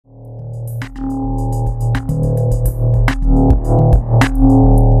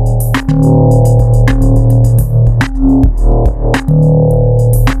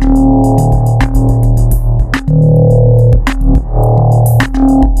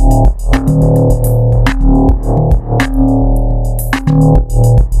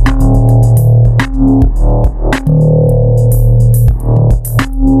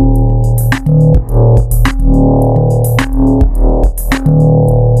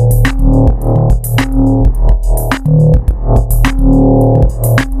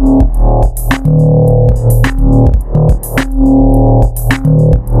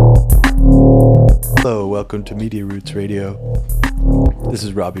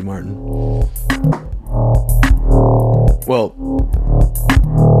Bobby Martin. Well,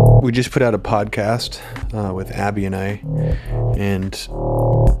 we just put out a podcast with Abby and I, and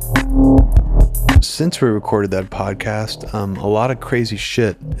since we recorded that podcast, a lot of crazy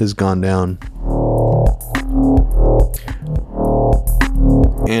shit has gone down.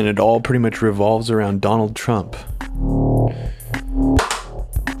 And it all pretty much revolves around Donald Trump.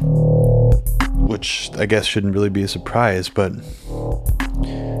 Which I guess shouldn't really be a surprise, but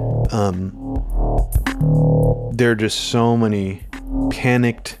there are just so many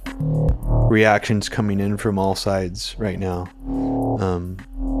panicked reactions coming in from all sides right now.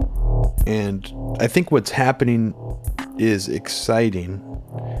 And I think what's happening is exciting.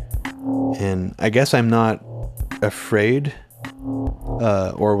 And I guess I'm not afraid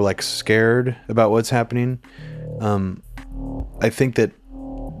or like scared about what's happening. I think that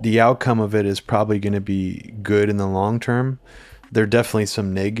the outcome of it is probably going to be good in the long term. There are definitely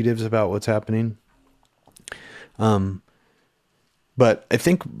some negatives about what's happening. But I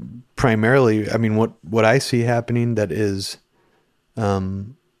think primarily, I mean, what I see happening that is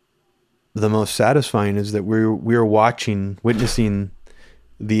the most satisfying is that we're witnessing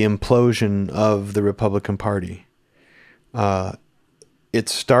the implosion of the Republican Party. It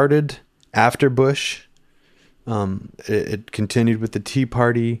started after Bush. It continued with the Tea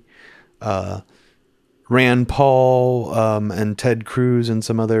Party. Rand Paul and Ted Cruz and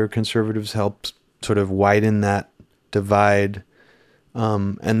some other conservatives helped sort of widen that divide.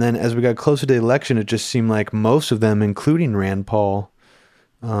 And then as we got closer to the election, it just seemed like most of them, including Rand Paul,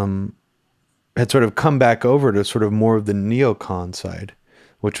 had sort of come back over to sort of more of the neocon side,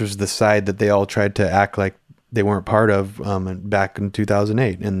 which was the side that they all tried to act like they weren't part of back in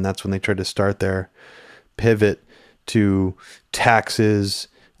 2008. And that's when they tried to start their pivot to taxes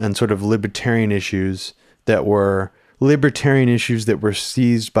and sort of libertarian issues that were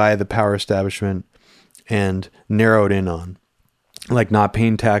seized by the power establishment and narrowed in on, like not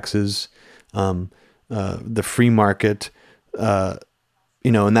paying taxes, the free market, and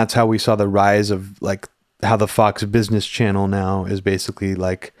that's how we saw the rise of like how the Fox Business Channel now is basically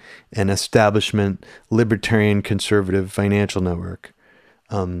like an establishment libertarian conservative financial network.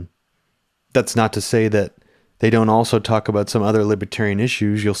 That's not to say that they don't also talk about some other libertarian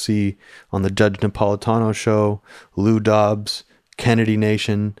issues. You'll see on the Judge Napolitano show, Lou Dobbs, Kennedy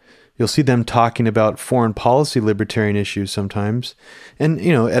Nation. You'll see them talking about foreign policy libertarian issues sometimes. And,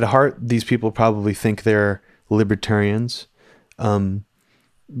 at heart, these people probably think they're libertarians.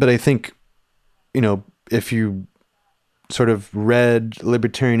 But I think, if you sort of read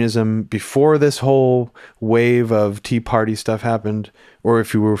libertarianism before this whole wave of Tea Party stuff happened, or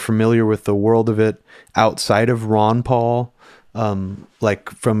if you were familiar with the world of it outside of Ron Paul, like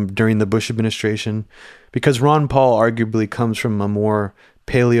from during the Bush administration, because Ron Paul arguably comes from a more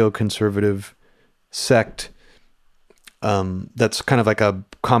paleo-conservative sect that's kind of like a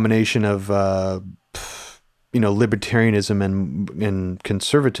combination of libertarianism and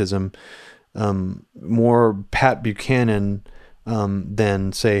conservatism. More Pat Buchanan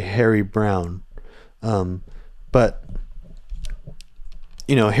than say Harry Brown. But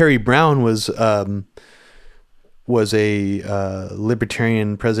Harry Brown was a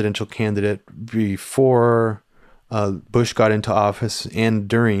libertarian presidential candidate before Bush got into office and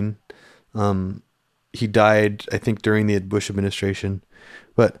during. He died, I think, during the Bush administration.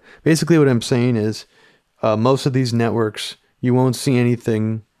 But basically what I'm saying is most of these networks, you won't see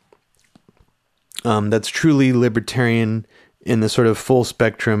anything that's truly libertarian in the sort of full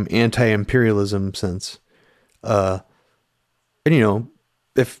spectrum anti-imperialism sense. And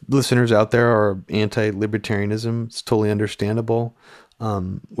if listeners out there are anti-libertarianism, it's totally understandable.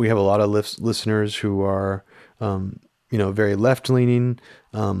 We have a lot of listeners who are, very left-leaning,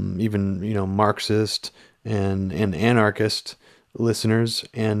 even, Marxist and anarchist listeners.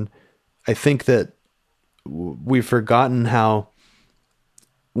 And I think that we've forgotten how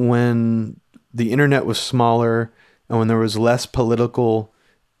when the internet was smaller and when there was less political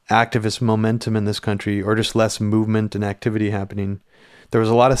activist momentum in this country, or just less movement and activity happening, there was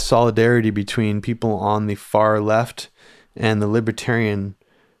a lot of solidarity between people on the far left and the libertarian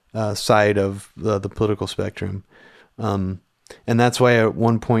side of the political spectrum. And that's why at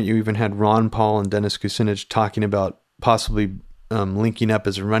one point you even had Ron Paul and Dennis Kucinich talking about possibly linking up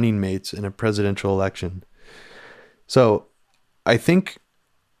as running mates in a presidential election. So I think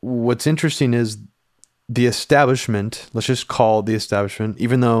what's interesting is the establishment, let's just call it the establishment,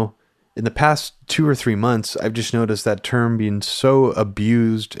 even though in the past 2 or 3 months, I've just noticed that term being so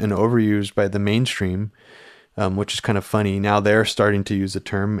abused and overused by the mainstream, which is kind of funny. Now they're starting to use the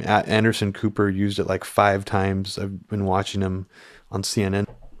term. Anderson Cooper used it like 5 times. I've been watching him on CNN.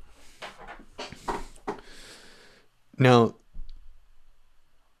 Now,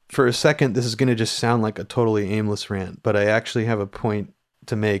 for a second, this is going to just sound like a totally aimless rant, but I actually have a point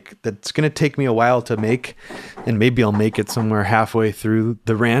to make that's going to take me a while to make, and maybe I'll make it somewhere halfway through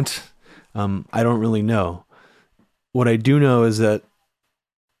the rant. I don't really know. What I do know is that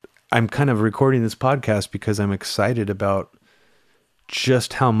I'm kind of recording this podcast because I'm excited about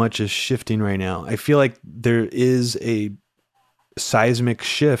just how much is shifting right now. I feel like there is a seismic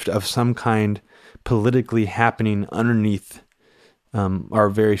shift of some kind politically happening underneath our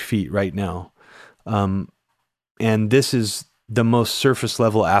very feet right now. And this is the most surface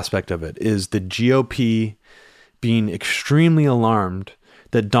level aspect of it, is the GOP being extremely alarmed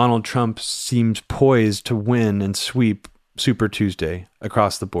that Donald Trump seems poised to win and sweep Super Tuesday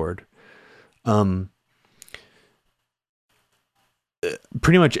across the board.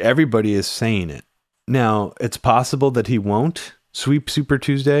 Pretty much everybody is saying it. Now, it's possible that he won't sweep Super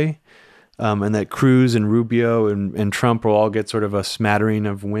Tuesday, and that Cruz and Rubio and Trump will all get sort of a smattering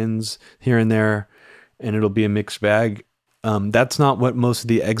of wins here and there, and it'll be a mixed bag. That's not what most of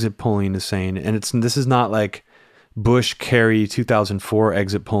the exit polling is saying. And this is not like Bush Kerry 2004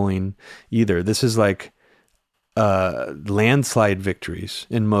 exit polling either. This is like landslide victories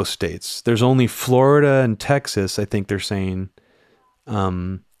in most states. There's only Florida and Texas, I think they're saying,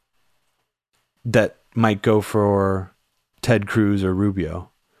 that might go for Ted Cruz or Rubio.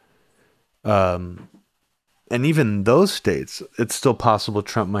 And even those states, it's still possible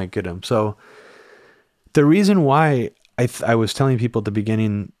Trump might get him. So the reason why I was telling people at the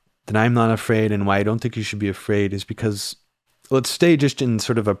beginning that I'm not afraid and why I don't think you should be afraid is because let's stay just in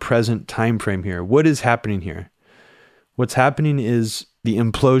sort of a present time frame here. What is happening here? What's happening is the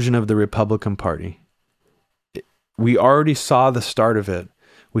implosion of the Republican Party. We already saw the start of it.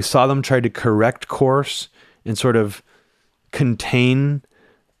 We saw them try to correct course and sort of contain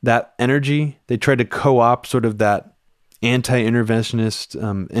that energy. They tried to co-opt sort of that interventionist,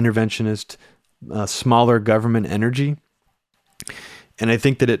 smaller government energy. And I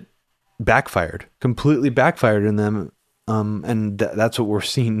think that it completely backfired in them. And that's what we're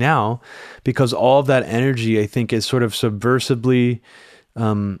seeing now, because all of that energy, I think, is sort of subversively,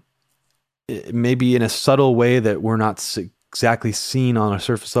 maybe in a subtle way that we're not exactly seeing on a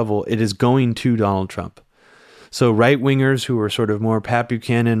surface level, it is going to Donald Trump. So right-wingers who are sort of more Pat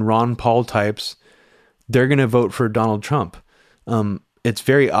Buchanan, Ron Paul types, they're going to vote for Donald Trump. It's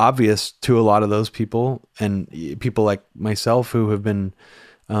very obvious to a lot of those people, and people like myself who have been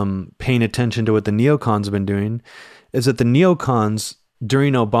paying attention to what the neocons have been doing, is that the neocons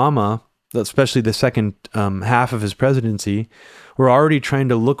during Obama, especially the second half of his presidency, were already trying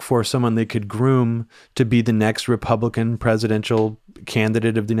to look for someone they could groom to be the next Republican presidential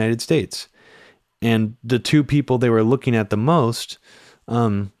candidate of the United States. And the two people they were looking at the most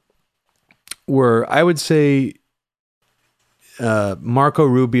were, I would say, Marco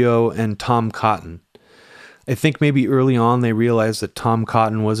Rubio and Tom Cotton. I think maybe early on they realized that Tom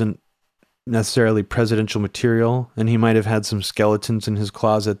Cotton wasn't necessarily presidential material, and he might have had some skeletons in his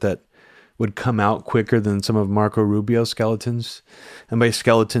closet that would come out quicker than some of Marco Rubio's skeletons. And by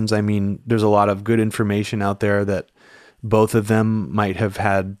skeletons, I mean there's a lot of good information out there that both of them might have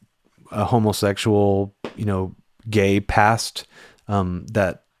had a homosexual, gay past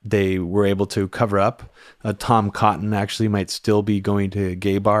that they were able to cover up. Tom Cotton actually might still be going to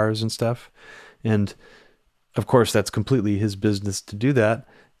gay bars and stuff. And of course, that's completely his business to do that.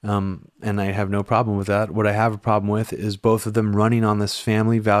 And I have no problem with that. What I have a problem with is both of them running on this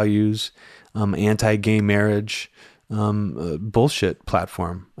family values, anti-gay marriage, bullshit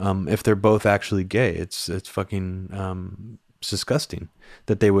platform. If they're both actually gay, it's fucking disgusting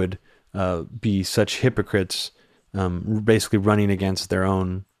that they would be such hypocrites, basically running against their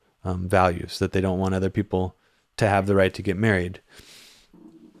own values, that they don't want other people to have the right to get married.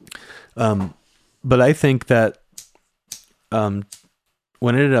 But I think that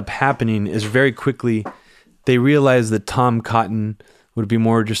what ended up happening is very quickly they realized that Tom Cotton would be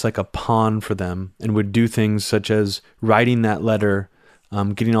more just like a pawn for them and would do things such as writing that letter,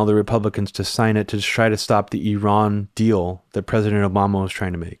 getting all the Republicans to sign it to try to stop the Iran deal that President Obama was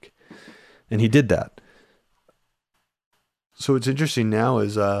trying to make. And he did that. So what's interesting now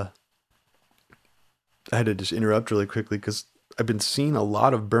is I had to just interrupt really quickly because I've been seeing a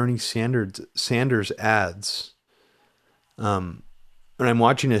lot of Bernie Sanders ads. And I'm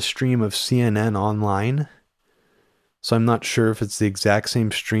watching a stream of CNN online. So I'm not sure if it's the exact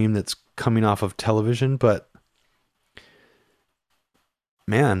same stream that's coming off of television, but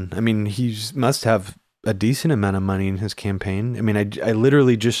man, I mean, he must have a decent amount of money in his campaign. I mean, I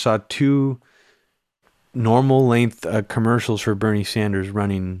literally just saw 2 normal length commercials for Bernie Sanders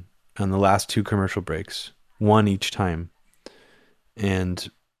running on the last 2 commercial breaks won each time. And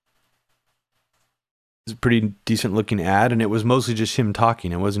it's a pretty decent looking ad, and it was mostly just him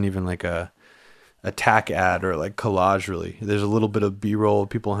talking. It wasn't even like a attack ad or like collage, really. There's a little bit of B-roll of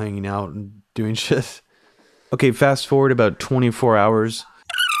people hanging out and doing shit. Okay, fast forward about 24 hours.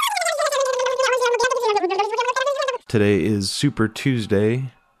 Today is Super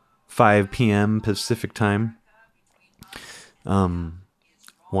Tuesday, 5 p.m. Pacific time.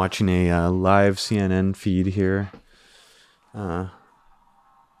 Watching a live CNN feed here.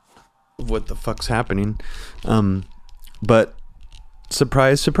 What the fuck's happening? But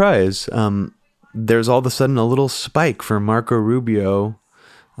surprise, surprise. There's all of a sudden a little spike for Marco Rubio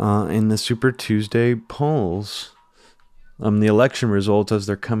in the Super Tuesday polls. The election results as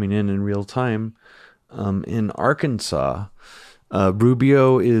they're coming in real time. In Arkansas,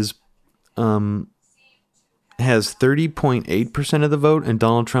 Rubio has 30.8% of the vote and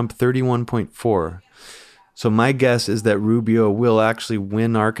Donald Trump 31.4%. So my guess is that Rubio will actually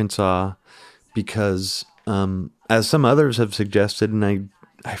win Arkansas because, as some others have suggested, and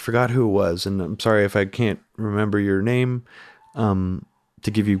I forgot who it was, and I'm sorry if I can't remember your name to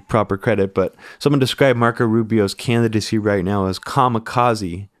give you proper credit, but someone described Marco Rubio's candidacy right now as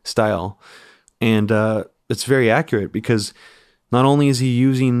kamikaze style. And it's very accurate because not only is he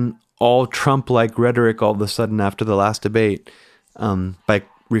using all Trump-like rhetoric all of a sudden after the last debate by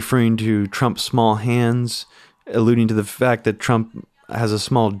referring to Trump's small hands, alluding to the fact that Trump has a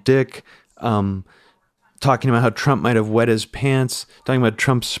small dick, talking about how Trump might have wet his pants, talking about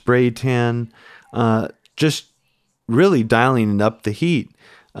Trump's spray tan, just really dialing up the heat.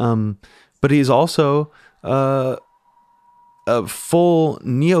 But he's also a full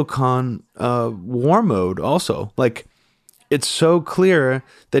neocon war mode also. Like, it's so clear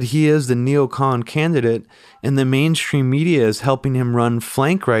that he is the neocon candidate, and the mainstream media is helping him run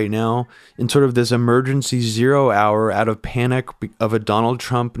flank right now in sort of this emergency 0 hour out of panic of a Donald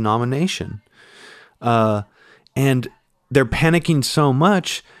Trump nomination. And they're panicking so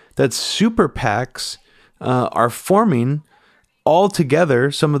much that super PACs are forming all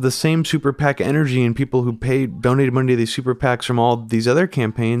together, some of the same super PAC energy and people who donated money to these super PACs from all these other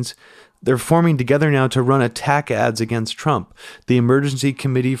campaigns. They're forming together now to run attack ads against Trump. The Emergency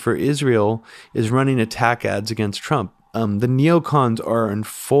Committee for Israel is running attack ads against Trump. The neocons are in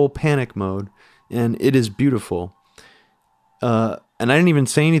full panic mode, and it is beautiful. And I didn't even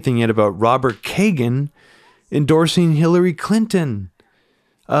say anything yet about Robert Kagan endorsing Hillary Clinton.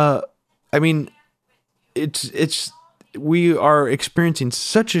 I mean, we are experiencing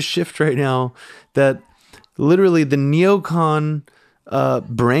such a shift right now that literally the neocon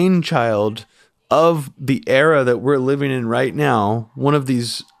brainchild of the era that we're living in right now, one of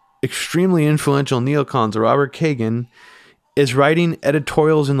these extremely influential neocons, Robert Kagan, is writing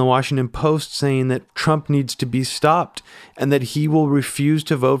editorials in the Washington Post saying that Trump needs to be stopped and that he will refuse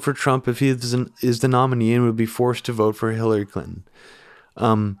to vote for Trump if he is the nominee and would be forced to vote for Hillary Clinton.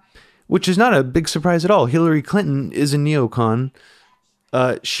 Which is not a big surprise at all. Hillary Clinton is a neocon.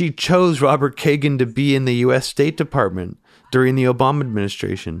 She chose Robert Kagan to be in the U.S. State Department during the Obama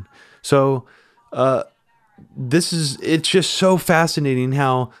administration. So it's just so fascinating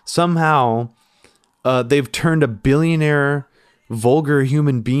how somehow they've turned a billionaire, vulgar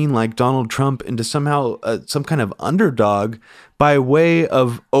human being like Donald Trump into somehow some kind of underdog by way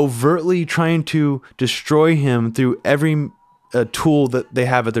of overtly trying to destroy him through every tool that they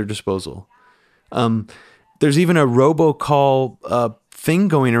have at their disposal. There's even a robocall thing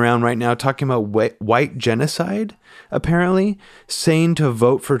going around right now talking about white genocide, apparently, saying to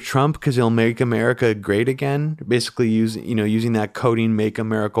vote for Trump because he'll make America great again, basically using that coding, make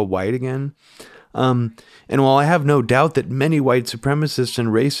America white again. And while I have no doubt that many white supremacists and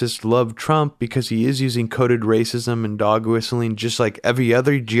racists love Trump because he is using coded racism and dog whistling just like every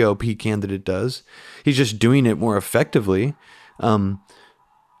other GOP candidate does, he's just doing it more effectively.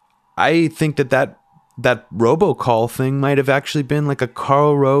 I think that robocall thing might have actually been like a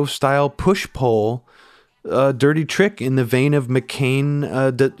Karl Rove style push-pull dirty trick in the vein of McCain.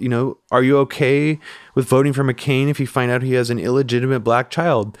 Are you okay with voting for McCain if you find out he has an illegitimate black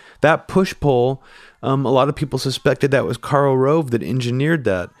child? That push-pull, a lot of people suspected that was Karl Rove that engineered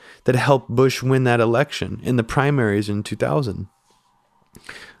that helped Bush win that election in the primaries in 2000.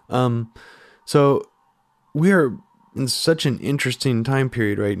 So we are in such an interesting time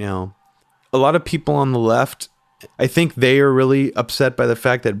period right now. A lot of people on the left, I think they are really upset by the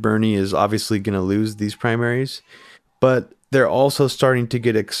fact that Bernie is obviously going to lose these primaries, but they're also starting to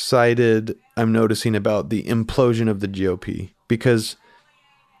get excited, I'm noticing, about the implosion of the GOP. Because,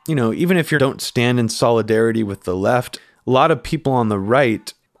 even if you don't stand in solidarity with the left, a lot of people on the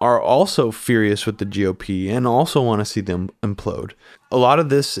right are also furious with the GOP and also want to see them implode. A lot of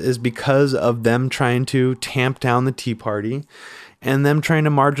this is because of them trying to tamp down the Tea Party and them trying to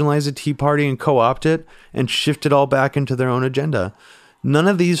marginalize the Tea Party and co-opt it and shift it all back into their own agenda. None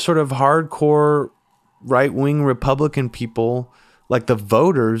of these sort of hardcore right-wing Republican people, like the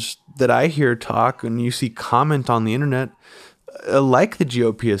voters that I hear talk and you see comment on the internet, like the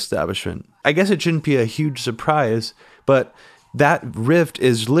GOP establishment. I guess it shouldn't be a huge surprise, but that rift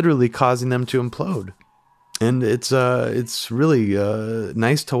is literally causing them to implode. And it's really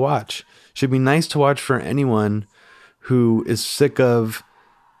nice to watch. Should be nice to watch for anyone who is sick of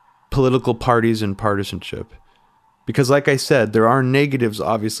political parties and partisanship. Because like I said, there are negatives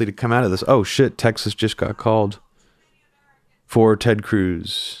obviously to come out of this. Oh shit, Texas just got called for Ted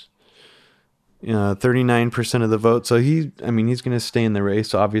Cruz. 39% of the vote. So he's going to stay in the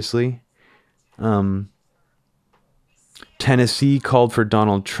race, obviously. Tennessee called for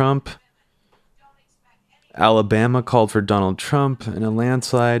Donald Trump. Alabama called for Donald Trump in a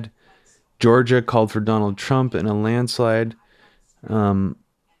landslide. Georgia called for Donald Trump in a landslide.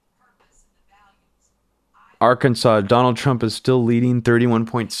 Arkansas, Donald Trump is still leading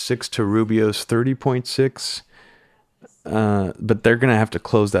 31.6 to Rubio's 30.6. But they're going to have to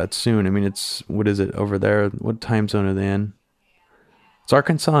close that soon. I mean, what is it over there? What time zone are they in? It's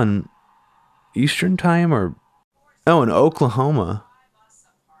Arkansas in Eastern time in Oklahoma.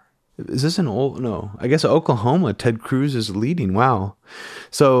 Is this no, I guess Oklahoma, Ted Cruz is leading. Wow.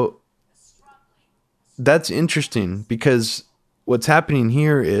 So that's interesting because what's happening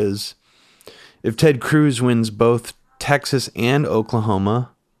here is if Ted Cruz wins both Texas and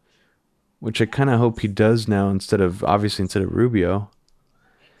Oklahoma, which I kind of hope he does now instead of Rubio,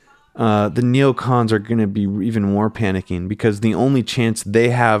 the neocons are going to be even more panicking because the only chance they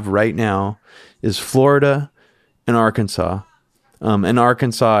have right now is Florida and Arkansas. And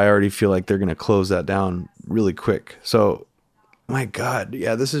Arkansas, I already feel like they're going to close that down really quick. So, my God,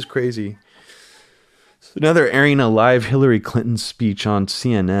 yeah, this is crazy. So now they're airing a live Hillary Clinton speech on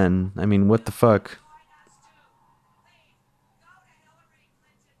CNN. I mean, what the fuck?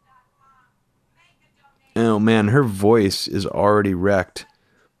 Oh man, her voice is already wrecked.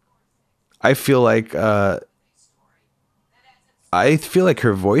 I feel like her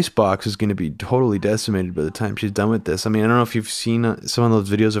voice box is going to be totally decimated by the time she's done with this. I mean, I don't know if you've seen some of those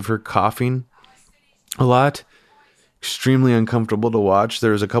videos of her coughing a lot. Extremely uncomfortable to watch.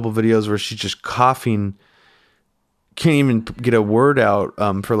 There's a couple videos where she's just coughing, can't even get a word out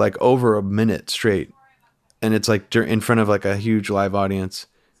for like over a minute straight. And it's like in front of like a huge live audience.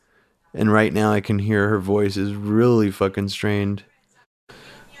 And right now I can hear her voice is really fucking strained.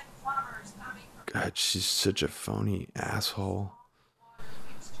 God, she's such a phony asshole.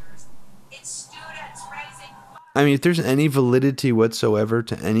 I mean, if there's any validity whatsoever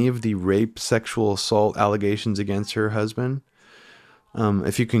to any of the rape, sexual assault allegations against her husband,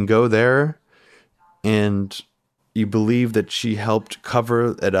 if you can go there and you believe that she helped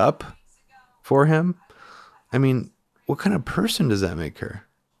cover it up for him, I mean, what kind of person does that make her?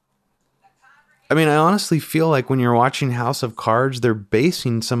 I mean, I honestly feel like when you're watching House of Cards, they're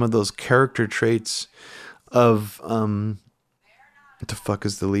basing some of those character traits of, what the fuck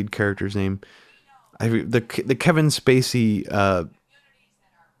is the lead character's name? The Kevin Spacey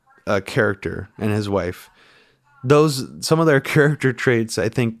character and his wife. Some of their character traits, I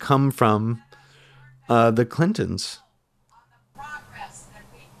think, come from the Clintons.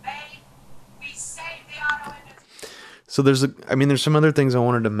 So there's some other things I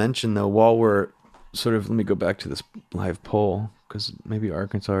wanted to mention though while we're sort of, let me go back to this live poll because maybe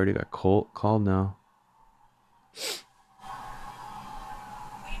Arkansas already got called now.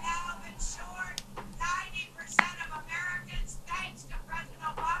 We now been short 90% of Americans thanks to President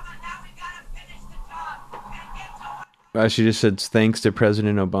Obama. Now we gotta finish the job and get to. She just said thanks to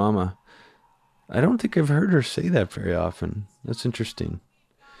President Obama. I don't think I've heard her say that very often. That's interesting.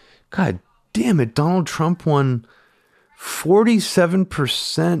 God damn it, Donald Trump won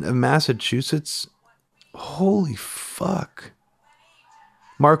 47% of Massachusetts. Holy fuck.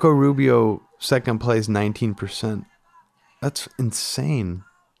 Marco Rubio, second place, 19%. That's insane.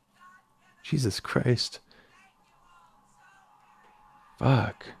 Jesus Christ.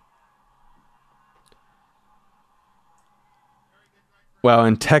 Fuck. Wow,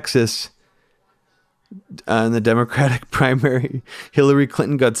 in Texas, in the Democratic primary, Hillary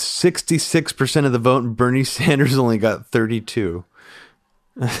Clinton got 66% of the vote and Bernie Sanders only got 32%.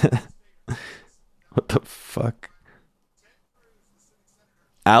 What the fuck?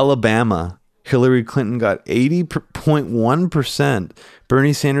 Alabama, Hillary Clinton got 80.1%.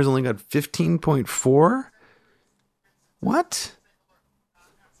 Bernie Sanders only got 15.4%. What?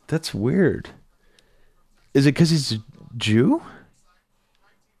 That's weird. Is it because he's a Jew?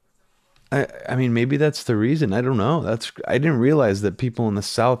 I mean, maybe that's the reason. I don't know. I didn't realize that people in the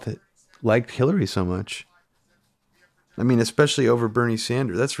South liked Hillary so much. I mean, especially over Bernie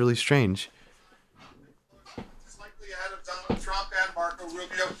Sanders. That's really strange. Slightly ahead of Donald Trump and Marco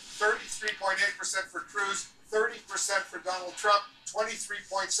Rubio. 33.8% for Cruz, 30% for Donald Trump,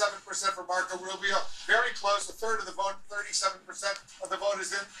 23.7% for Marco Rubio. Very close. A third of the vote, 37% of the vote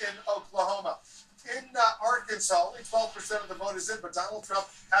is in Oklahoma. In Arkansas, only 12% of the vote is in, but Donald Trump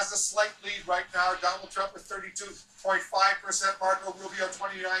has a slight lead right now. Donald Trump with 32.5%, Marco Rubio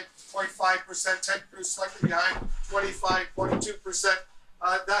 29.5%, Ted Cruz slightly behind, 25.2%.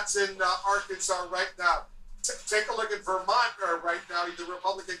 That's in Arkansas right now. Take a look at Vermont right now, the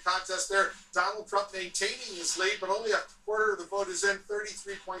Republican contest there. Donald Trump maintaining his lead, but only a quarter of the vote is in,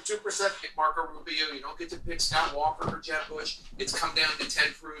 33.2%. Marco Rubio, you don't get to pick Scott Walker or Jeb Bush. It's come down to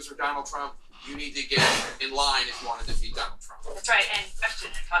Ted Cruz or Donald Trump. You need to get in line if you want to defeat Donald Trump. That's right. And question,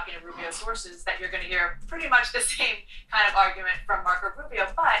 and talking to Rubio sources, that you're going to hear pretty much the same kind of argument from Marco Rubio,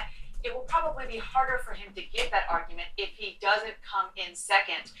 but it will probably be harder for him to give that argument if he doesn't come in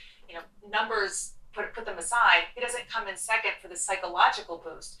second. You know, numbers, put them aside, he doesn't come in second for the psychological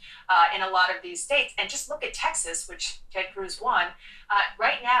boost in a lot of these states. And just look at Texas, which Ted Cruz won.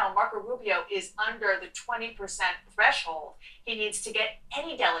 Right now, Marco Rubio is under the 20% threshold. He needs to get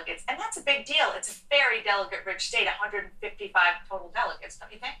any delegates, and that's a big deal. It's a very delegate-rich state, 155 total delegates,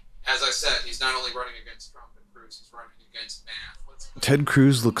 don't you think? As I said, he's not only running against Trump and Cruz, he's running against math. Ted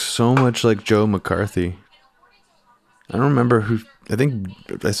Cruz looks so much like Joe McCarthy. I don't remember who. I think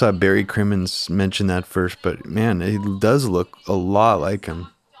I saw Barry Crimmins mention that first, but man, he does look a lot like him.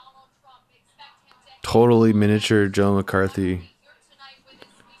 Totally miniature Joe McCarthy.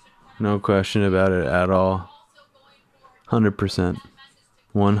 No question about it at all. 100%.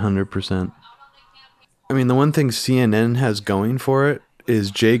 100%. I mean, the one thing CNN has going for it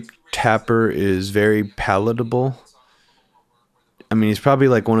is Jake Tapper is very palatable. I mean, he's probably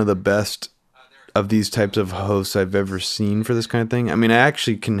like one of the best of these types of hosts I've ever seen for this kind of thing. I mean, I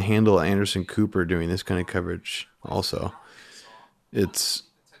actually can handle Anderson Cooper doing this kind of coverage also. It's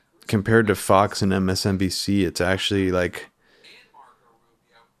compared to Fox and MSNBC, it's actually like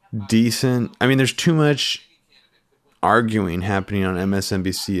decent. I mean, there's too much arguing happening on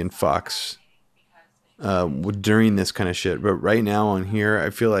MSNBC and Fox during this kind of shit. But right now on here, I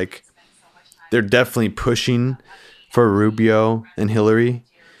feel like they're definitely pushing for Rubio and Hillary,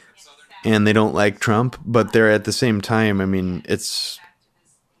 and they don't like Trump, but they're at the same time, I mean, it's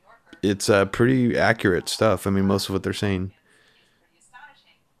pretty accurate stuff. I mean, most of what they're saying.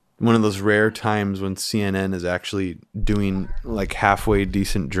 One of those rare times when CNN is actually doing like halfway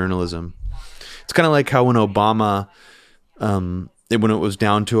decent journalism. It's kind of like how when Obama, when it was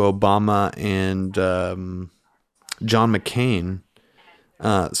down to Obama and John McCain,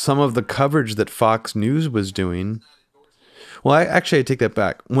 some of the coverage that Fox News was doing. Well, I take that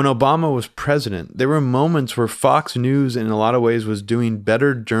back. When Obama was president, there were moments where Fox News in a lot of ways was doing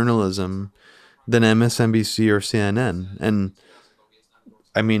better journalism than MSNBC or CNN. And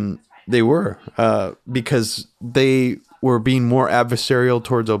I mean, they were, because they were being more adversarial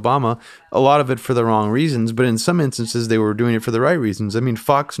towards Obama, a lot of it for the wrong reasons, but in some instances they were doing it for the right reasons. I mean,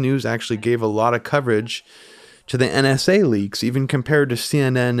 Fox News actually gave a lot of coverage to the NSA leaks, even compared to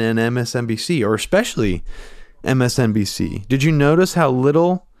CNN and MSNBC, or especially MSNBC. Did you notice how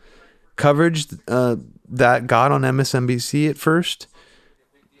little coverage that got on MSNBC at first?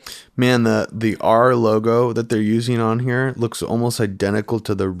 Man, the R logo that they're using on here looks almost identical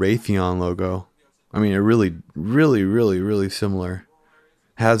to the Raytheon logo. I mean, it really, really, really, really similar.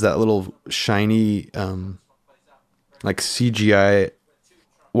 Has that little shiny, like CGI.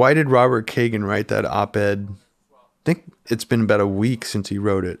 Why did Robert Kagan write that op-ed? I think it's been about a week since he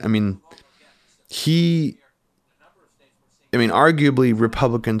wrote it. I mean, arguably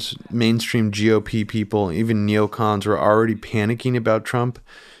Republicans, mainstream GOP people, even neocons were already panicking about Trump.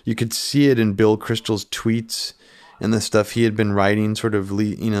 You could see it in Bill Kristol's tweets and the stuff he had been writing sort of,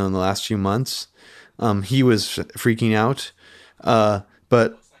 in the last few months. He was freaking out.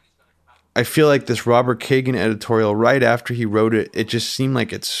 But I feel like this Robert Kagan editorial, right after he wrote it, it just seemed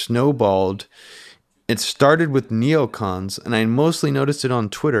like it snowballed. It started with neocons, and I mostly noticed it on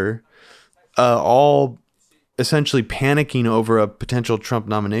Twitter, all essentially panicking over a potential Trump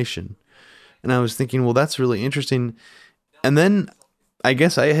nomination. And I was thinking, well, that's really interesting. And then I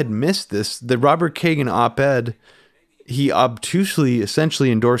guess I had missed this. The Robert Kagan op-ed, he obtusely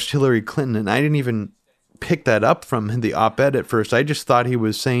essentially endorsed Hillary Clinton, and I didn't even pick that up from the op-ed at first. I just thought he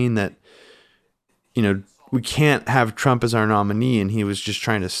was saying that, we can't have Trump as our nominee, and he was just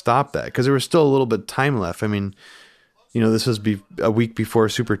trying to stop that because there was still a little bit of time left. I mean, this was a week before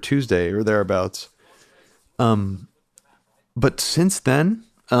Super Tuesday or thereabouts. But since then,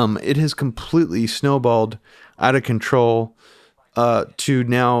 it has completely snowballed out of control to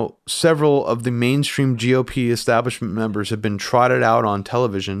now several of the mainstream GOP establishment members have been trotted out on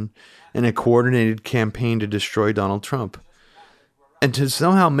television in a coordinated campaign to destroy Donald Trump. And to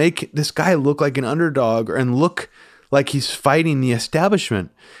somehow make this guy look like an underdog and look like he's fighting the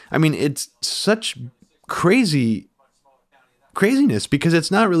establishment. I mean, it's such craziness because it's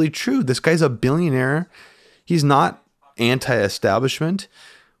not really true. This guy's a billionaire. He's not anti-establishment.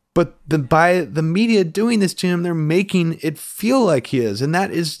 But by the media doing this to him, they're making it feel like he is. And that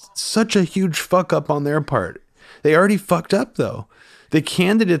is such a huge fuck up on their part. They already fucked up, though. The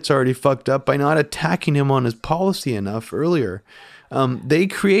candidates already fucked up by not attacking him on his policy enough earlier. They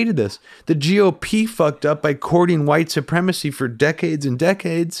created this. The GOP fucked up by courting white supremacy for decades and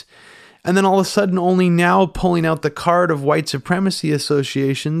decades. And then all of a sudden only now pulling out the card of white supremacy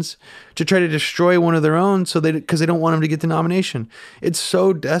associations to try to destroy one of their own because they don't want him to get the nomination. It's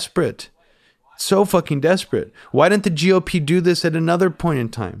so desperate. So fucking desperate. Why didn't the GOP do this at another point in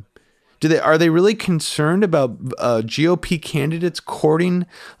time? Are they really concerned about GOP candidates courting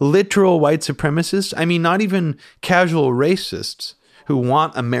literal white supremacists? I mean, not even casual racists who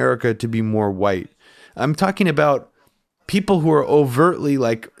want America to be more white. I'm talking about people who are overtly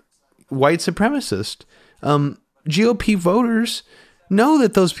like white supremacist. GOP voters know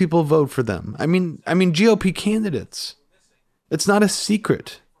that those people vote for them. I mean GOP candidates. It's not a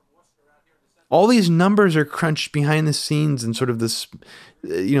secret. All these numbers are crunched behind the scenes in sort of this,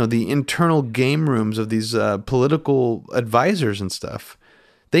 the internal game rooms of these political advisors and stuff.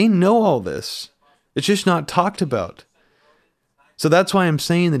 They know all this. It's just not talked about. So that's why I'm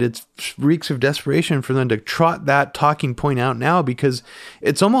saying that it reeks of desperation for them to trot that talking point out now, because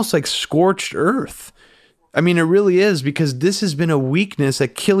it's almost like scorched earth. I mean, it really is, because this has been a weakness,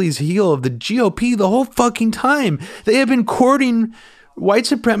 Achilles heel of the GOP the whole fucking time. They have been courting white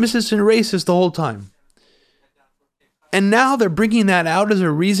supremacists and racists the whole time. And now they're bringing that out as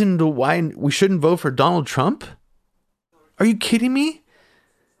a reason to why we shouldn't vote for Donald Trump? Are you kidding me?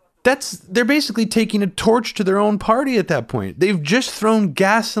 They're basically taking a torch to their own party at that point. They've just thrown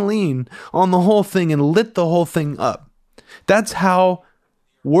gasoline on the whole thing and lit the whole thing up. That's how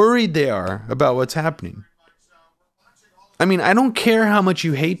worried they are about what's happening. I mean, I don't care how much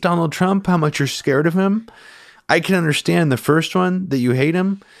you hate Donald Trump, how much you're scared of him. I can understand the first one, that you hate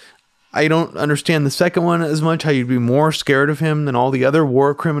him. I don't understand the second one as much, how you'd be more scared of him than all the other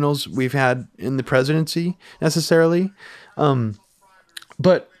war criminals we've had in the presidency, necessarily.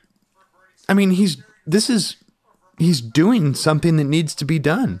 But I mean, he's doing something that needs to be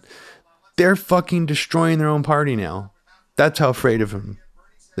done. They're fucking destroying their own party now. That's how afraid of him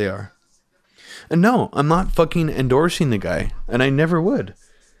they are. And no, I'm not fucking endorsing the guy, and I never would.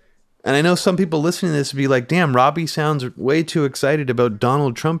 And I know some people listening to this would be like, damn, Robbie sounds way too excited about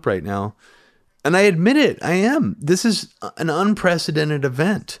Donald Trump right now. And I admit it, I am. This is an unprecedented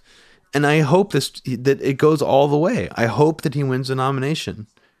event. And I hope that it goes all the way. I hope that he wins the nomination.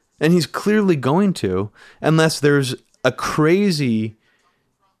 And he's clearly going to, unless there's a crazy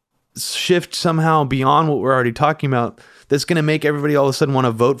shift somehow beyond what we're already talking about that's going to make everybody all of a sudden want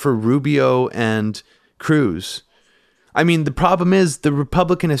to vote for Rubio and Cruz. I mean, the problem is the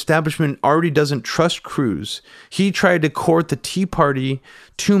Republican establishment already doesn't trust Cruz. He tried to court the Tea Party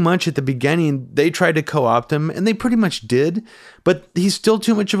too much at the beginning. They tried to co-opt him, and they pretty much did, but he's still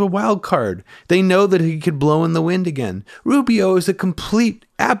too much of a wild card. They know that he could blow in the wind again. Rubio is a complete,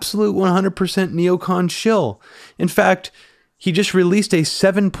 absolute 100% neocon shill. In fact, he just released a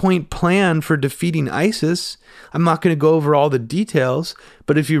 7-point plan for defeating ISIS. I'm not going to go over all the details,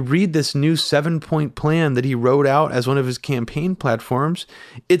 but if you read this new 7-point plan that he wrote out as one of his campaign platforms,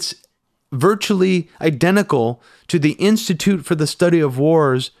 it's virtually identical to the Institute for the Study of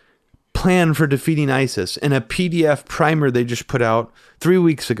War's plan for defeating ISIS in a PDF primer they just put out 3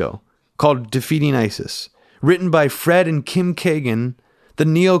 weeks ago called Defeating ISIS, written by Fred and Kim Kagan, the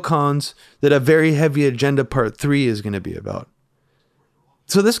neocons that A Very Heavy Agenda Part 3 is going to be about.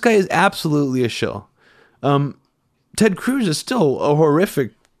 So this guy is absolutely a shill. Ted Cruz is still a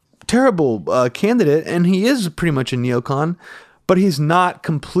horrific, terrible candidate, and he is pretty much a neocon, but he's not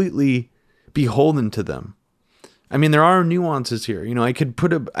completely beholden to them. I mean, there are nuances here. You know, I could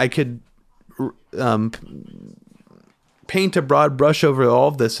paint a broad brush over all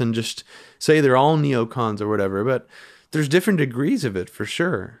of this and just say they're all neocons or whatever, but there's different degrees of it for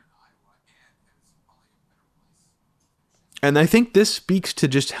sure. And I think this speaks to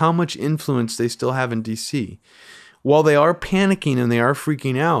just how much influence they still have in DC. While they are panicking and they are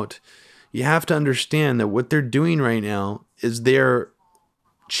freaking out, you have to understand that what they're doing right now is they're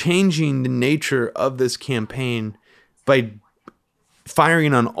changing the nature of this campaign by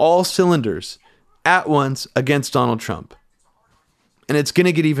firing on all cylinders at once against Donald Trump. And it's going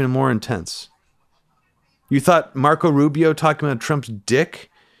to get even more intense. You thought Marco Rubio talking about Trump's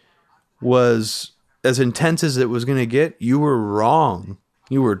dick was as intense as it was going to get? You were wrong.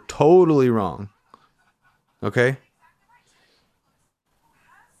 You were totally wrong. Okay?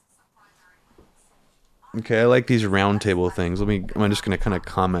 Okay, I like these roundtable things. I'm just going to kind of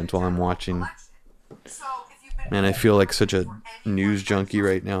comment while I'm watching. Man, I feel like such a news junkie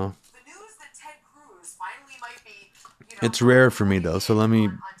right now. It's rare for me, though, so let me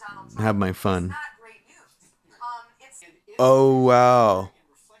have my fun. Oh, wow.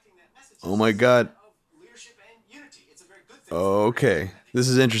 Oh, my God. Okay, this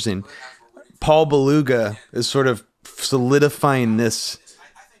is interesting. Paul Beluga is sort of solidifying this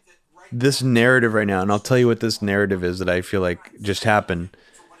narrative right now, and I'll tell you what this narrative is that I feel like just happened.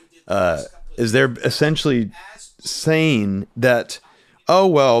 Is they're essentially saying that, oh,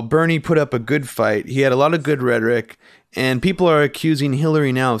 well, Bernie put up a good fight. He had a lot of good rhetoric, and people are accusing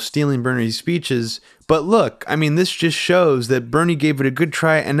Hillary now of stealing Bernie's speeches. But look, I mean, this just shows that Bernie gave it a good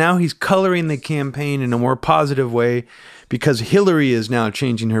try, and now he's coloring the campaign in a more positive way because Hillary is now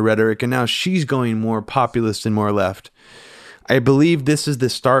changing her rhetoric, and now she's going more populist and more left. I believe this is the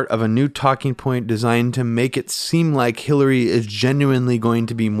start of a new talking point designed to make it seem like Hillary is genuinely going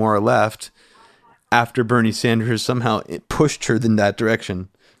to be more left after Bernie Sanders somehow pushed her in that direction.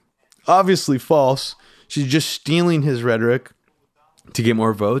 Obviously false. She's just stealing his rhetoric to get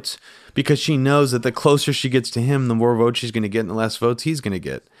more votes because she knows that the closer she gets to him, the more votes she's going to get and the less votes he's going to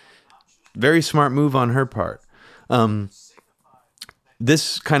get. Very smart move on her part.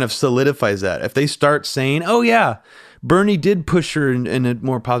 This kind of solidifies that. If they start saying, oh yeah, Bernie did push her in a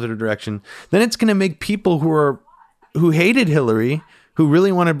more positive direction, then it's going to make people who hated Hillary, who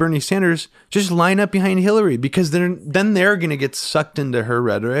really wanted Bernie Sanders, just line up behind Hillary because then they're going to get sucked into her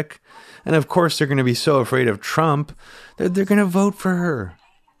rhetoric. And of course, they're going to be so afraid of Trump that they're going to vote for her.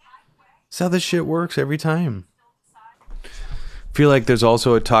 That's how this shit works every time. I feel like there's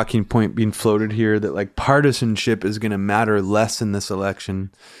also a talking point being floated here that like partisanship is going to matter less in this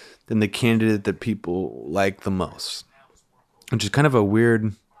election than the candidate that people like the most. Which is kind of a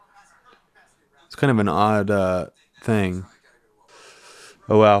weird, it's kind of an odd thing.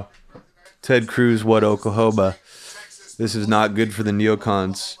 Oh, wow. Ted Cruz, what, Oklahoma? This is not good for the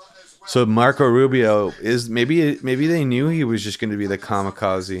neocons. So Marco Rubio is, maybe they knew he was just going to be the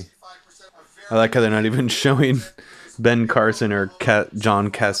kamikaze. I like how they're not even showing Ben Carson or John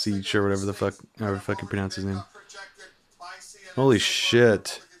Kasich or whatever the fuck you pronounce his name. Holy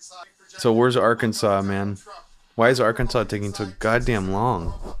shit. So where's Arkansas, man? Why is Arkansas taking so goddamn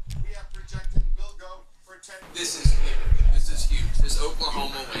long? This is huge. This is huge. This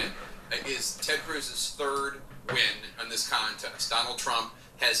Oklahoma win is Ted Cruz's third win in this contest. Donald Trump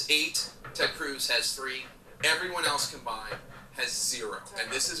has 8. Ted Cruz has 3. Everyone else combined has 0.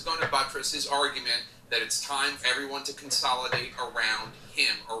 And this is going to buttress his argument that it's time for everyone to consolidate around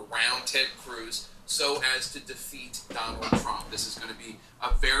him, around Ted Cruz, so as to defeat Donald Trump. This is going to be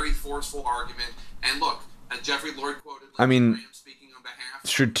a very forceful argument. And look, Jeffrey Lloyd quoted, I mean, speaking on behalf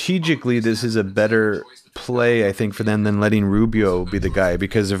strategically, this is a better play, I think, for them than letting Rubio be the guy,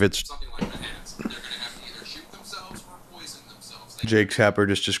 because if it's something like that, they're going to have to either shoot themselves or poison themselves. Jake Tapper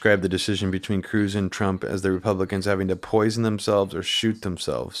just described the decision between Cruz and Trump as the Republicans having to poison themselves or shoot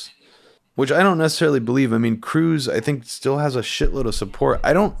themselves, which I don't necessarily believe. I mean, Cruz, I think, still has a shitload of support.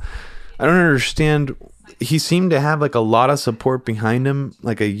 I don't understand. He seemed to have like a lot of support behind him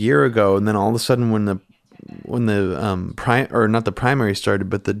like a year ago, and then all of a sudden when the primary started,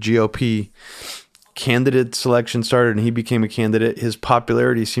 but the GOP candidate selection started and he became a candidate, his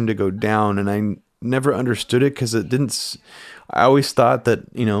popularity seemed to go down, and I never understood it because it didn't. I always thought that,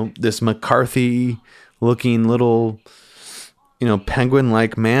 you know, this McCarthy looking little, you know,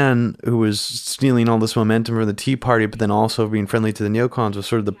 penguin-like man who was stealing all this momentum from the Tea Party, but then also being friendly to the neocons was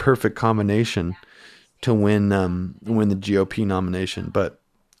sort of the perfect combination to win the GOP nomination. But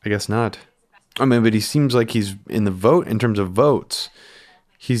I guess not. I mean, but he seems like he's in the vote in terms of votes.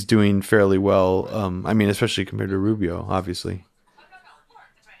 He's doing fairly well. I mean, especially compared to Rubio, obviously.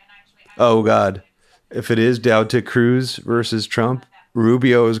 Oh God, if it is down to Cruz versus Trump,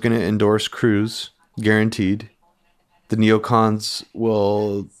 Rubio is going to endorse Cruz, guaranteed. The neocons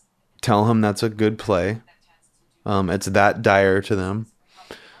will tell him that's a good play. It's that dire to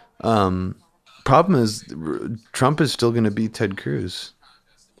them. problem is Trump is still going to beat Ted Cruz.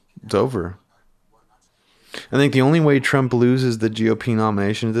 It's over. I think the only way Trump loses the GOP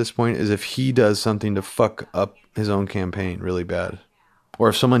nomination at this point is if he does something to fuck up his own campaign really bad. Or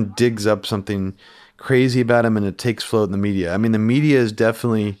if someone digs up something crazy about him and it takes float in the media. I mean, the media is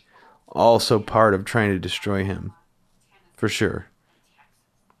definitely also part of trying to destroy him. For sure.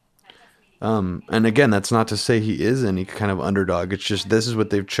 And again, that's not to say he is any kind of underdog. It's just this is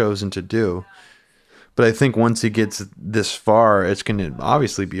what they've chosen to do. But I think once he gets this far, it's going to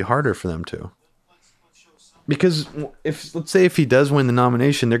obviously be harder for them to. Because let's say if he does win the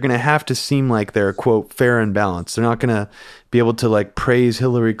nomination, they're going to have to seem like they're, quote, fair and balanced. They're not going to be able to like praise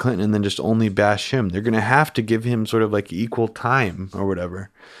Hillary Clinton and then just only bash him. They're going to have to give him sort of like equal time or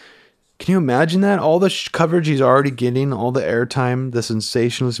whatever. Can you imagine that? All the coverage he's already getting, all the airtime the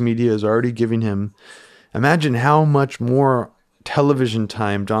sensationalist media is already giving him. Imagine how much more television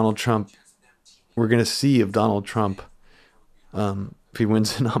time we're going to see of Donald Trump if he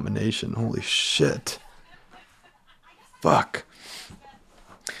wins the nomination. Holy shit. Fuck.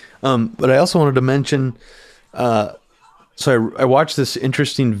 But I also wanted to mention, so I watched this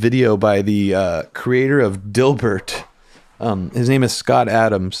interesting video by the creator of Dilbert. His name is Scott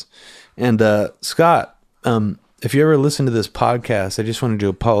Adams. And Scott, if you ever listen to this podcast, I just wanted to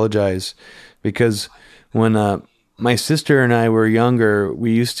apologize because when my sister and I were younger,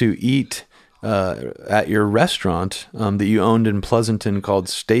 we used to eat at your restaurant that you owned in Pleasanton called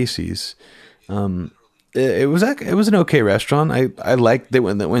Stacy's. It was an okay restaurant. I liked it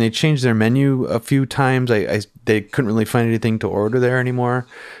when they changed their menu a few times. They couldn't really find anything to order there anymore.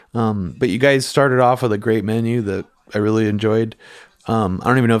 But you guys started off with a great menu that I really enjoyed. I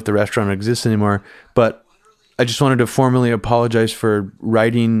don't even know if the restaurant exists anymore, but I just wanted to formally apologize for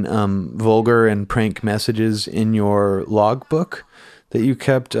writing vulgar and prank messages in your logbook that you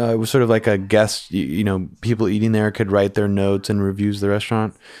kept. It was sort of like a guest, people eating there could write their notes and reviews of the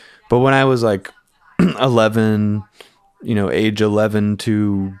restaurant. But when I was like 11, age 11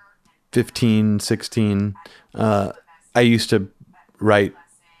 to 15, 16, I used to write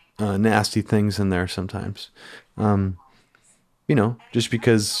nasty things in there sometimes. Just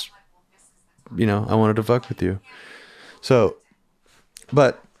because, I wanted to fuck with you. So,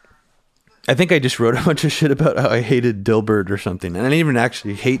 but I think I just wrote a bunch of shit about how I hated Dilbert or something. And I didn't even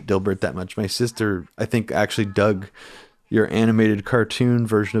actually hate Dilbert that much. My sister, I think, actually dug your animated cartoon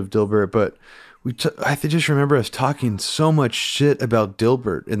version of Dilbert. But I just remember us talking so much shit about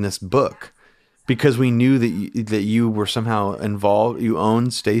Dilbert in this book because we knew that you were somehow involved. You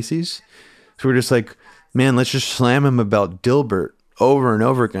owned Stacy's. So we're just like, man, let's just slam him about Dilbert over and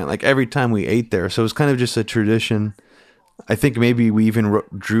over again, like every time we ate there. So it was kind of just a tradition. I think maybe we even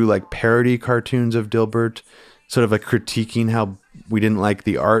drew like parody cartoons of Dilbert, sort of like critiquing how we didn't like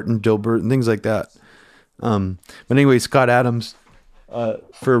the art in Dilbert and things like that. But anyway, Scott Adams,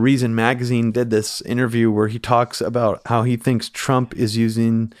 for Reason Magazine, did this interview where he talks about how he thinks Trump is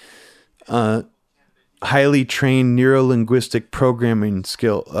using highly trained neuro-linguistic programming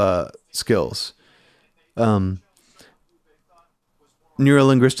skills.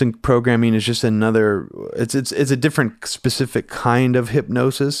 Neuro-linguistic programming is just another. It's a different specific kind of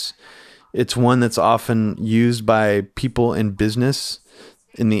hypnosis. It's one that's often used by people in business.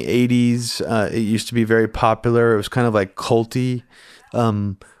 In the 80s, it used to be very popular. It was kind of like culty,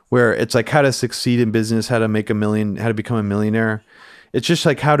 where it's like how to succeed in business, how to make $1 million, how to become a millionaire. It's just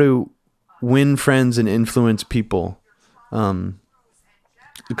like how to win friends and influence people. Kind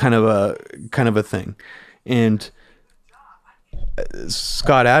of a thing. And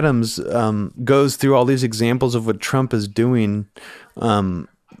Scott Adams goes through all these examples of what Trump is doing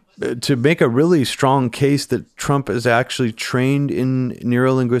to make a really strong case that Trump is actually trained in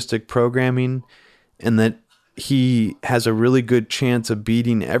neuro-linguistic programming and that he has a really good chance of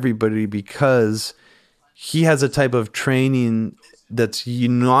beating everybody because he has a type of training that's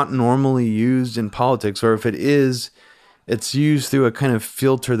not normally used in politics, or if it is, it's used through a kind of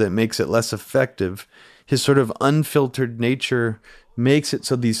filter that makes it less effective. His sort of unfiltered nature makes it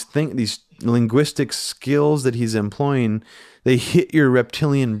so these linguistic skills that he's employing, they hit your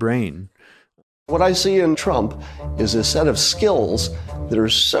reptilian brain. What I see in Trump is a set of skills that are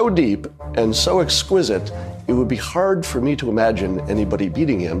so deep and so exquisite, it would be hard for me to imagine anybody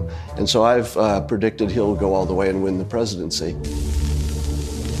beating him. And so I've predicted he'll go all the way and win the presidency.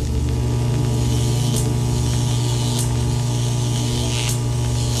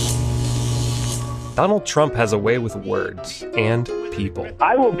 Donald Trump has a way with words and people.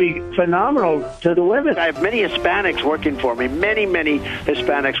 I will be phenomenal to the limit. I have many Hispanics working for me, many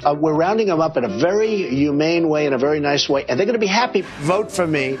Hispanics. We're rounding them up in a very humane way, in a very nice way, and they're going to be happy. Vote for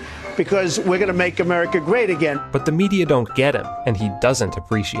me because we're going to make America great again. But the media don't get him, and he doesn't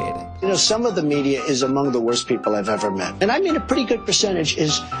appreciate it. You know, some of the media is among the worst people I've ever met. And I mean, a pretty good percentage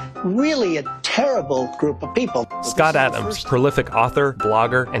is really a terrible group of people. Scott Adams, prolific author,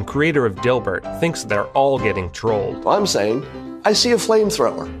 blogger, and creator of Dilbert, thinks they're all getting trolled. I'm saying, I see a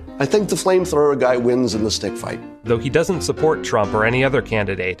flamethrower. I think the flamethrower guy wins in the stick fight. Though he doesn't support Trump or any other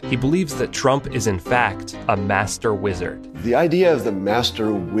candidate, he believes that Trump is in fact a master wizard. The idea of the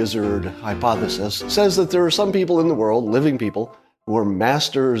master wizard hypothesis says that there are some people in the world, living people, who are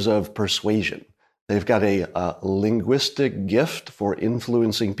masters of persuasion. They've got a linguistic gift for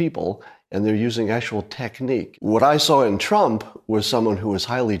influencing people, and they're using actual technique. What I saw in Trump was someone who was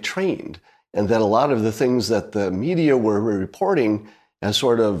highly trained, and that a lot of the things that the media were reporting as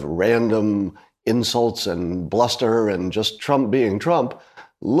sort of random insults and bluster and just Trump being Trump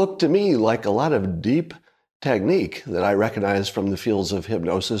looked to me like a lot of deep technique that I recognize from the fields of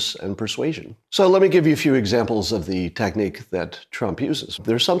hypnosis and persuasion. So let me give you a few examples of the technique that Trump uses.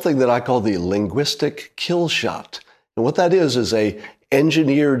 There's something that I call the linguistic kill shot. And what that is a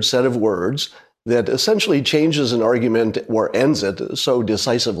engineered set of words that essentially changes an argument or ends it so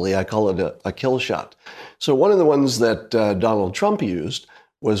decisively, I call it a kill shot. So one of the ones that Donald Trump used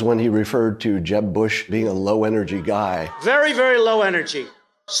was when he referred to Jeb Bush being a low-energy guy. Very, very low energy.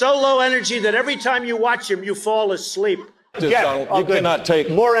 So low energy that every time you watch him, you fall asleep. Donald, you cannot take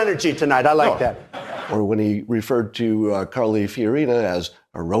more energy tonight. I like that. Or when he referred to Carly Fiorina as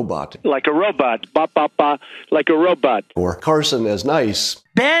a robot. Like a robot. Ba, ba, ba, like a robot. Or Carson as nice.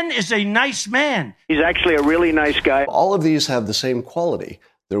 Ben is a nice man. He's actually a really nice guy. All of these have the same quality.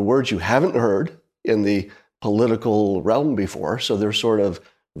 They're words you haven't heard in the political realm before, so they're sort of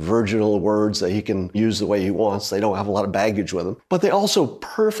virginal words that he can use the way he wants. They don't have a lot of baggage with them, but they also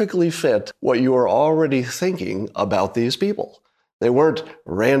perfectly fit what you are already thinking about these people. They weren't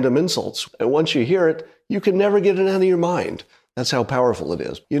random insults. And once you hear it, you can never get it out of your mind. That's how powerful it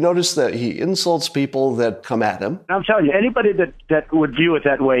is. You notice that he insults people that come at him. I'm telling you, anybody that would view it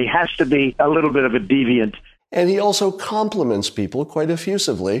that way has to be a little bit of a deviant. And he also compliments people quite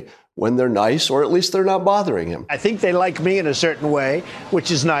effusively when they're nice, or at least they're not bothering him. I think they like me in a certain way,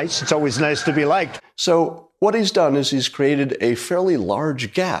 which is nice. It's always nice to be liked. So what he's done is he's created a fairly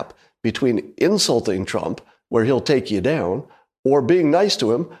large gap between insulting Trump, where he'll take you down, or being nice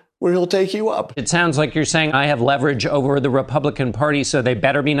to him, where he'll take you up. It sounds like you're saying I have leverage over the Republican Party, so they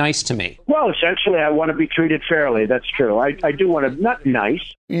better be nice to me. Well, essentially, I want to be treated fairly. That's true. I do want to, not nice.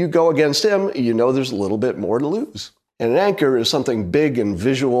 You go against him, you know there's a little bit more to lose. And an anchor is something big and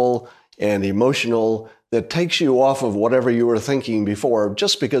visual and emotional that takes you off of whatever you were thinking before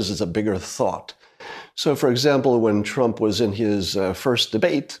just because it's a bigger thought. So, for example, when Trump was in his first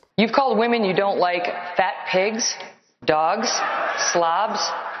debate... You've called women you don't like fat pigs, dogs, slobs,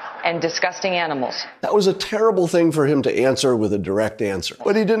 and disgusting animals. That was a terrible thing for him to answer with a direct answer.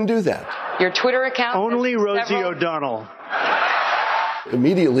 But he didn't do that. Your Twitter account... Only Rosie O'Donnell.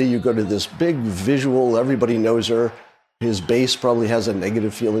 Immediately you go to this big visual, everybody knows her. His base probably has a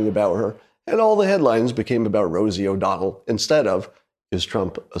negative feeling about her. And all the headlines became about Rosie O'Donnell instead of, is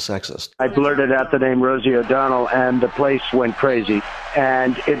Trump a sexist? I blurted out the name Rosie O'Donnell, and the place went crazy.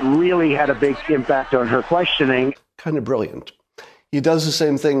 And it really had a big impact on her questioning. Kind of brilliant. He does the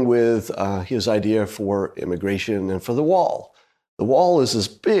same thing with his idea for immigration and for the wall. The wall is this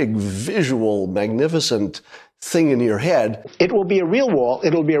big, visual, magnificent thing in your head. It will be a real wall.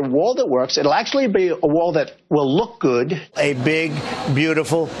 It'll be a wall that works. It'll actually be a wall that will look good. A big,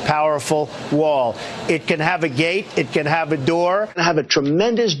 beautiful, powerful wall. It can have a gate. It can have a door. It'll have a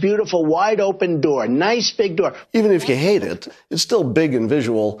tremendous, beautiful, wide open door. Nice big door. Even if you hate it, it's still big and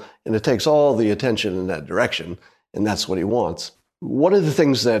visual, and it takes all the attention in that direction, and that's what he wants. One of the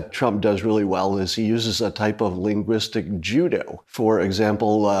things that Trump does really well is he uses a type of linguistic judo. For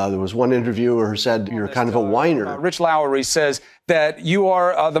example, there was one interviewer who said, you're kind of a whiner. Rich Lowry says that you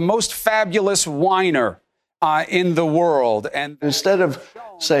are the most fabulous whiner in the world. And instead of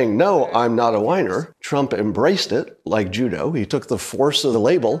saying, no, I'm not a whiner, Trump embraced it like judo. He took the force of the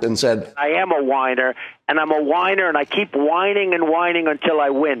label and said, I am a whiner, and I'm a whiner, and I keep whining and whining until I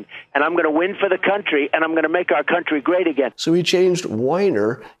win. And I'm going to win for the country, and I'm going to make our country great again. So he changed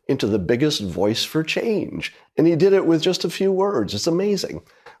whiner into the biggest voice for change. And he did it with just a few words. It's amazing.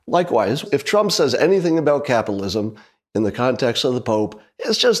 Likewise, if Trump says anything about capitalism in the context of the Pope,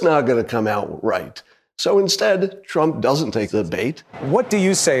 it's just not going to come out right. So instead, Trump doesn't take the bait. what do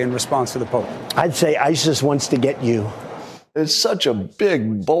you say in response to the Pope? I'd say ISIS wants to get you. It's such a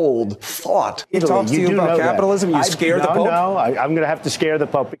big, bold thought. He talks to you about capitalism, you scare the Pope? No, I'm going to have to scare the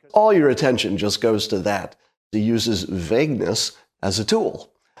Pope. All your attention just goes to that. He uses vagueness as a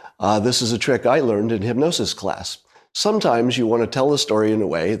tool. This is a trick I learned in hypnosis class. Sometimes you want to tell a story in a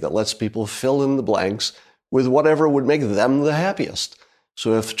way that lets people fill in the blanks with whatever would make them the happiest.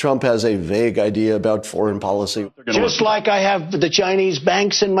 So if Trump has a vague idea about foreign policy... Just like I have the Chinese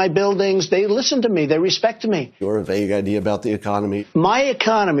banks in my buildings, they listen to me, they respect me. Or a vague idea about the economy. My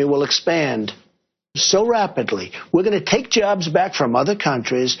economy will expand so rapidly. We're going to take jobs back from other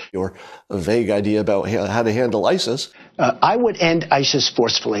countries. Or a vague idea about how to handle ISIS. I would end ISIS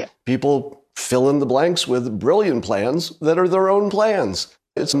forcefully. People fill in the blanks with brilliant plans that are their own plans.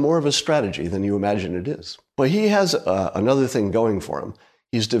 It's more of a strategy than you imagine it is. But he has another thing going for him.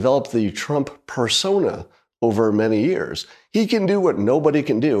 He's developed the Trump persona over many years. He can do what nobody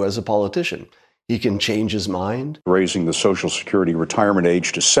can do as a politician. He can change his mind. Raising the Social Security retirement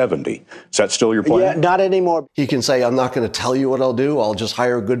age to 70. Is that still your plan? Yeah, not anymore. He can say, I'm not going to tell you what I'll do. I'll just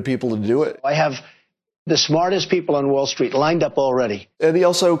hire good people to do it. I have the smartest people on Wall Street lined up already. And he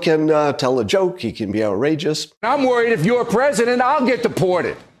also can tell a joke. He can be outrageous. I'm worried if you're president, I'll get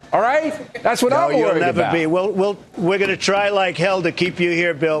deported. All right? That's what I'm worried you'll never about. Be. We're going to try like hell to keep you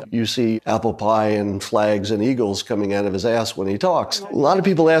here, Bill. You see apple pie and flags and eagles coming out of his ass when he talks. A lot of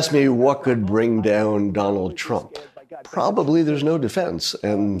people ask me what could bring down Donald Trump. Probably there's no defense,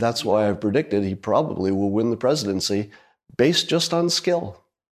 and that's why I've predicted he probably will win the presidency based just on skill.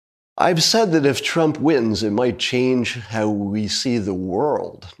 I've said that if Trump wins, it might change how we see the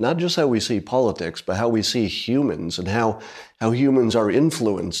world, not just how we see politics, but how we see humans and how humans are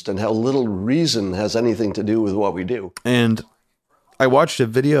influenced and how little reason has anything to do with what we do. And I watched a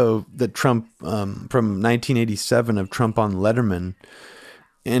video that Trump from 1987 of Trump on Letterman,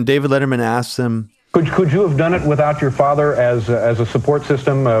 and David Letterman asked him, Could you have done it without your father as a support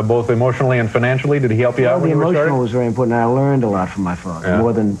system, both emotionally and financially? Did he help you out when you were starting? The emotional was very important. I learned a lot from my father,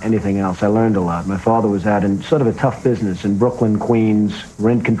 more than anything else. I learned a lot. My father was out in sort of a tough business in Brooklyn, Queens,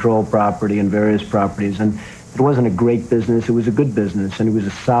 rent-control property and various properties. And it wasn't a great business. It was a good business, and he was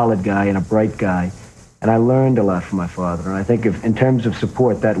a solid guy and a bright guy. And I learned a lot from my father. And I think in terms of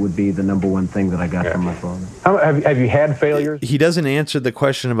support, that would be the number one thing that I got from my father. Have you had failures? He doesn't answer the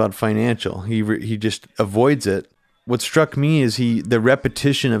question about financial. He just avoids it. What struck me is the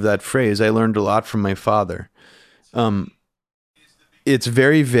repetition of that phrase, I learned a lot from my father. It's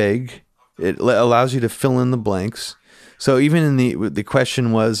very vague. It allows you to fill in the blanks. So even in the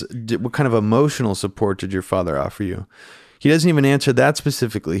question was, what kind of emotional support did your father offer you? He doesn't even answer that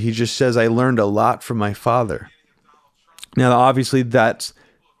specifically. He just says, I learned a lot from my father. Now, obviously, that's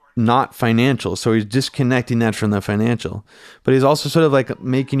not financial, so he's disconnecting that from the financial. But he's also sort of like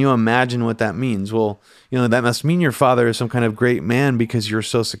making you imagine what that means. Well, that must mean your father is some kind of great man because you're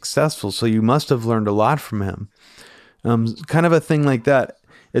so successful, so you must have learned a lot from him. Kind of a thing like that.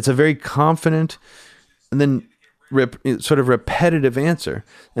 It's a very confident and then sort of repetitive answer.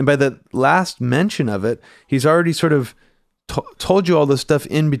 And by the last mention of it, he's already sort of told you all the stuff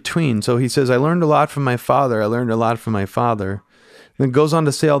in between. So he says, I learned a lot from my father. I learned a lot from my father. Then goes on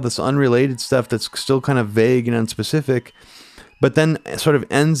to say all this unrelated stuff that's still kind of vague and unspecific, but then sort of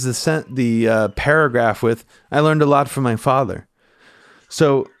ends the paragraph with, I learned a lot from my father.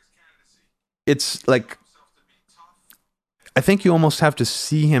 So it's like, I think you almost have to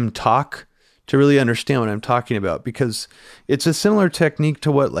see him talk to really understand what I'm talking about, because it's a similar technique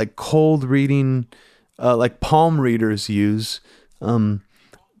to what like cold reading, like palm readers use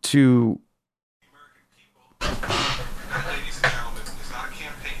to...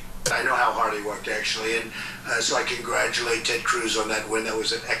 I know how hard he worked, actually, and so I congratulate Ted Cruz on that win. That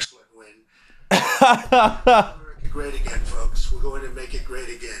was an excellent win. Make it great again, folks. We're going to make it great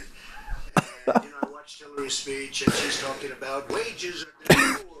again. And, I watched Hillary's speech, and she's talking about wages are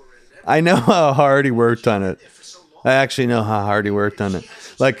poor. I know how hard he worked on it. I actually know how hard he worked on it.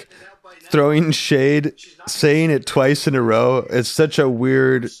 Like, throwing shade, saying it twice in a row, it's such a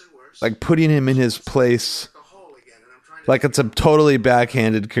weird, like putting him in his place. Like it's a totally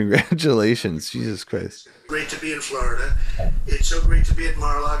backhanded congratulations. Jesus Christ. Great to be in Florida. It's so great to be at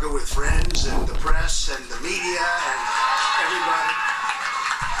Mar-a-Lago with friends and the press and the media and everybody.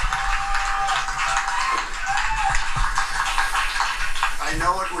 I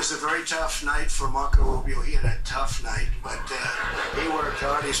know it was a very tough night for Marco Rubio. He had a tough night, but he worked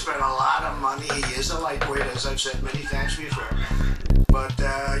hard. He spent a lot of money. He is a lightweight, as I've said many times before. But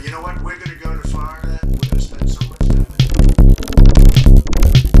you know what? We're going to go to Florida.